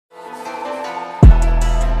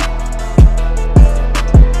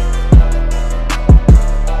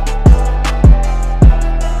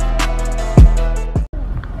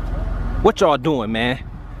What y'all doing, man?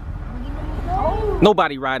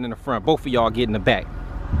 Nobody riding in the front. Both of y'all get in the back.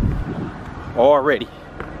 Already.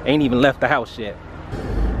 Ain't even left the house yet.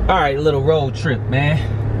 Alright, little road trip,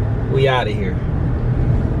 man. We out of here.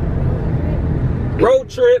 Road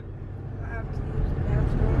trip.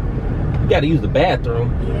 You gotta use the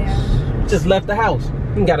bathroom. Yeah. Just left the house.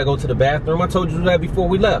 You gotta go to the bathroom. I told you that before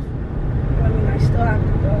we left. I mean, I still have to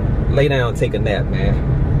go. Lay down and take a nap,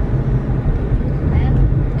 man.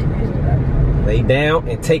 Lay down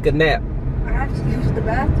and take a nap. I have to use the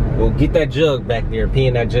bathroom. Well, get that jug back there and pee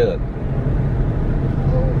in that jug.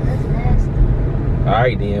 Oh, that's nasty.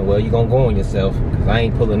 Alright then, well, you gonna go on yourself, because I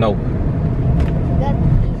ain't pulling over.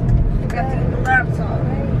 Forgot to get the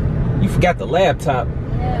laptop. You forgot the laptop?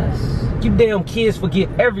 Yes. You damn kids forget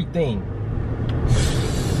everything.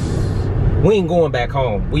 We ain't going back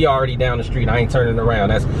home. We already down the street. I ain't turning around.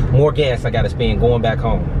 That's more gas I gotta spend going back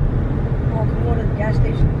home. Oh, come on to the gas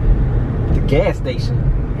station. The gas station?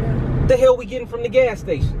 Yeah. What the hell we getting from the gas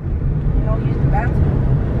station? You don't use the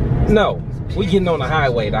bathroom. No, we getting on the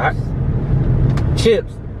highway.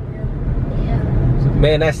 Chips. Yeah.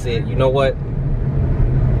 Man, that's it. You know what?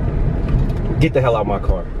 Get the hell out of my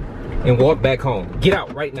car and walk back home. Get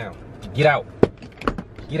out right now. Get out.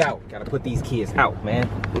 Get out. Gotta put these kids out, man.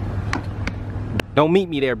 Don't meet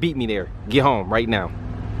me there, beat me there. Get home right now.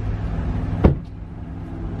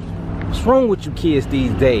 What's wrong with you kids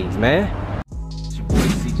these days, man? It's your boy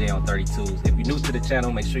CJ on 32s. If you're new to the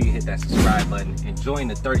channel, make sure you hit that subscribe button and join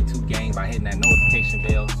the 32 gang by hitting that notification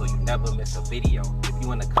bell so you never miss a video. If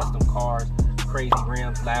you into custom cars, crazy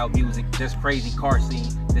rims, loud music, just crazy car scene,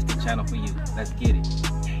 this the channel for you. Let's get it.